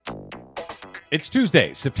It's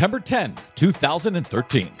Tuesday, September 10,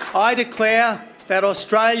 2013. I declare that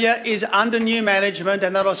Australia is under new management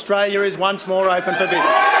and that Australia is once more open for business.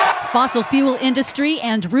 Fossil fuel industry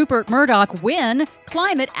and Rupert Murdoch win,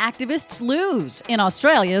 climate activists lose in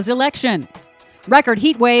Australia's election. Record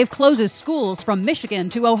heat wave closes schools from Michigan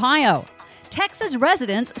to Ohio. Texas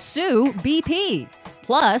residents sue BP.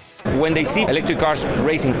 Plus, when they see electric cars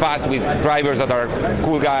racing fast with drivers that are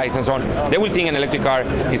cool guys and so on, they will think an electric car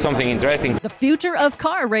is something interesting. The future of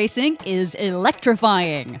car racing is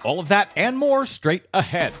electrifying. All of that and more straight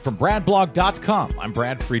ahead from BradBlog.com. I'm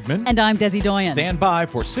Brad Friedman. And I'm Desi Doyen. Stand by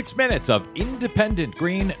for 6 minutes of independent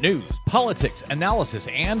green news, politics, analysis,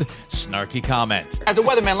 and snarky comment. As a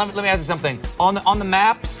weatherman, let me ask you something. On the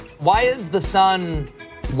maps, why is the sun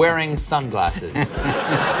wearing sunglasses?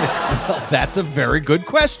 Well, that's a very good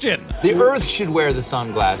question. The Earth should wear the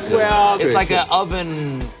sunglasses. Well, it's like an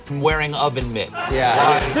oven wearing oven mitts.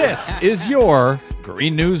 Yeah. This is your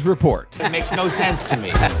Green News Report. It makes no sense to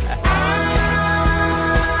me.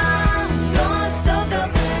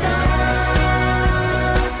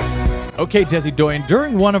 Okay, Desi Doyen,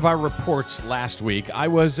 during one of our reports last week, I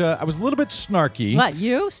was a little bit snarky. What,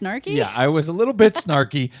 you? Snarky? Yeah, I was a little bit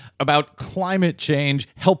snarky about climate change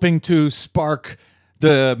helping to spark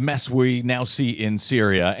the mess we now see in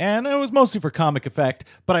Syria. And it was mostly for comic effect,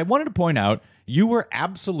 but I wanted to point out you were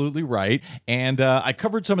absolutely right. And I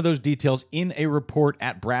covered some of those details in a report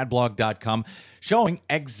at bradblog.com showing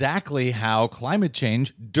exactly how climate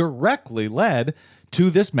change directly led to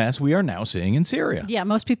this mess we are now seeing in Syria. Yeah,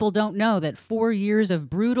 most people don't know that 4 years of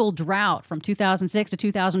brutal drought from 2006 to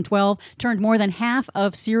 2012 turned more than half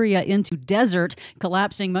of Syria into desert,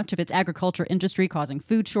 collapsing much of its agriculture industry, causing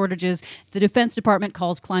food shortages. The Defense Department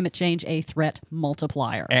calls climate change a threat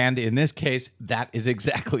multiplier. And in this case, that is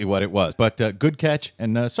exactly what it was. But good catch,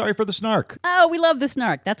 and sorry for the snark. Oh, we love the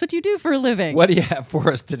snark. That's what you do for a living. What do you have for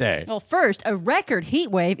us today? Well, first, a record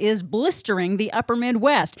heat wave is blistering the upper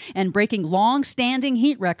Midwest and breaking long-standing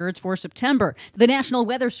heat records for September. The National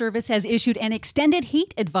Weather Service has issued an extended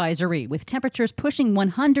heat advisory with temperatures pushing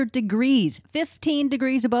 100 degrees, 15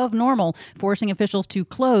 degrees above normal, forcing officials to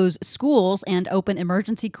close schools and open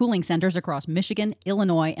emergency cooling centers across Michigan,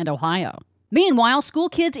 Illinois, and Ohio. Meanwhile, school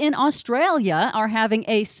kids in Australia are having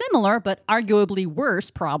a similar but arguably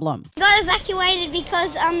worse problem. Got evacuated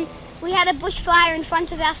because we had a bushfire in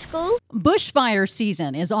front of our school. Bushfire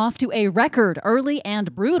season is off to a record early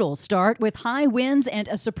and brutal start with high winds and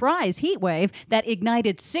a surprise heat wave that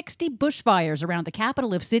ignited 60 bushfires around the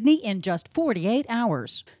capital of Sydney in just 48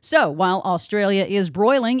 hours. So, while Australia is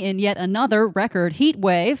broiling in yet another record heat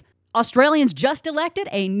wave, Australians just elected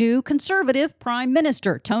a new Conservative Prime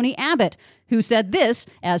Minister, Tony Abbott, who said this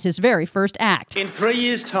as his very first act. In 3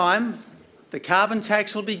 years' time, the carbon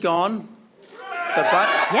tax will be gone.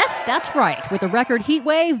 Yes, that's right. With a record heat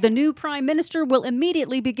wave, the new Prime Minister will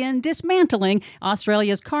immediately begin dismantling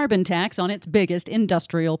Australia's carbon tax on its biggest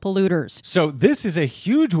industrial polluters. So this is a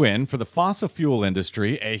huge win for the fossil fuel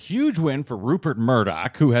industry, a huge win for Rupert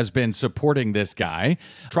Murdoch, who has been supporting this guy,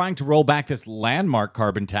 trying to roll back this landmark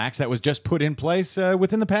carbon tax that was just put in place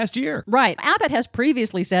within the past year. Right. Abbott has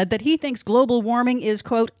previously said that he thinks global warming is,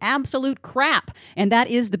 quote, absolute crap, and that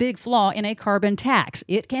is the big flaw in a carbon tax.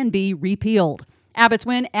 It can be repealed. Abbott's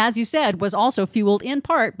win, as you said, was also fueled in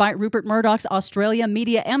part by Rupert Murdoch's Australia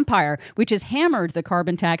media empire, which has hammered the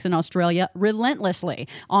carbon tax in Australia relentlessly.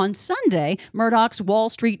 On Sunday, Murdoch's Wall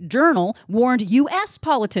Street Journal warned U.S.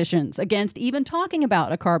 politicians against even talking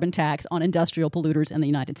about a carbon tax on industrial polluters in the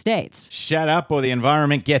United States. Shut up or the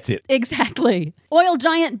environment gets it. Exactly. Oil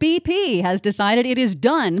giant BP has decided it is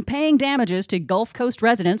done paying damages to Gulf Coast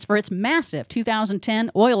residents for its massive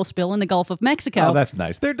 2010 oil spill in the Gulf of Mexico. Oh, that's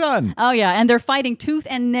nice. They're done. Oh, yeah, and they're fighting tooth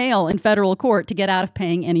and nail in federal court to get out of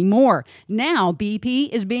paying any more. Now, BP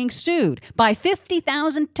is being sued by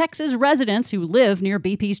 50,000 Texas residents who live near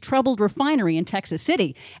BP's troubled refinery in Texas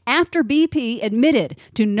City after BP admitted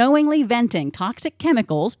to knowingly venting toxic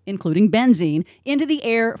chemicals, including benzene, into the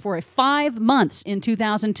air for 5 months in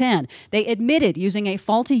 2010. They admitted using a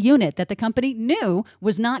faulty unit that the company knew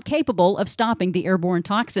was not capable of stopping the airborne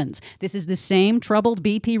toxins. This is the same troubled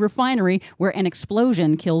BP refinery where an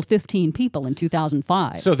explosion killed 15 people in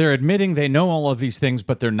 2005. So they're admitting they know all of these things,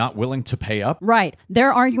 but they're not willing to pay up? Right.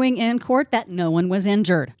 They're arguing in court that no one was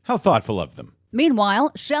injured. How thoughtful of them.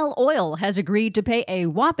 Meanwhile, Shell Oil has agreed to pay a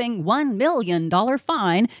whopping $1 million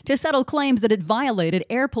fine to settle claims that it violated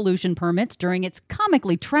air pollution permits during its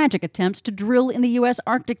comically tragic attempts to drill in the U.S.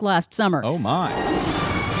 Arctic last summer. Oh, my.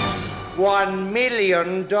 $1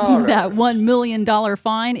 million. That $1 million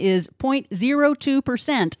fine is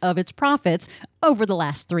 0.02% of its profits over the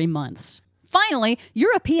last 3 months. Finally,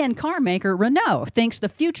 European car maker Renault thinks the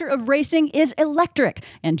future of racing is electric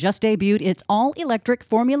and just debuted its all-electric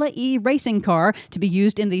Formula E racing car to be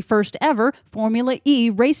used in the first ever Formula E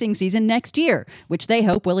racing season next year, which they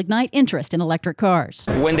hope will ignite interest in electric cars.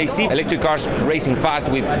 When they see electric cars racing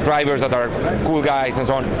fast with drivers that are cool guys and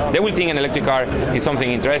so on, they will think an electric car is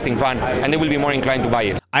something interesting, fun, and they will be more inclined to buy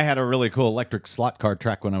it. I had a really cool electric slot car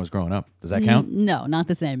track when I was growing up. Does that count? No, not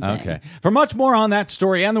the same thing. Okay. For much more on that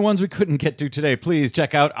story and the ones we couldn't get to today, please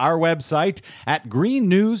check out our website at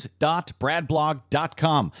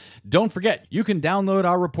greennews.bradblog.com. Don't forget, you can download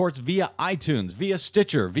our reports via iTunes, via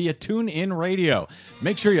Stitcher, via TuneIn Radio.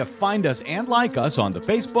 Make sure you find us and like us on the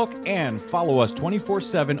Facebook and follow us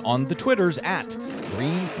 24/7 on the Twitters at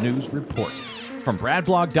Green News Report. From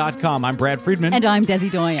bradblog.com, I'm Brad Friedman. And I'm Desi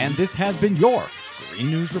Doyen. And this has been your Green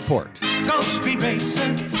News Report. Go Speed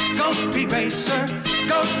Racer, go Speed Racer,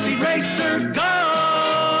 go Speed Racer,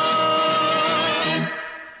 go!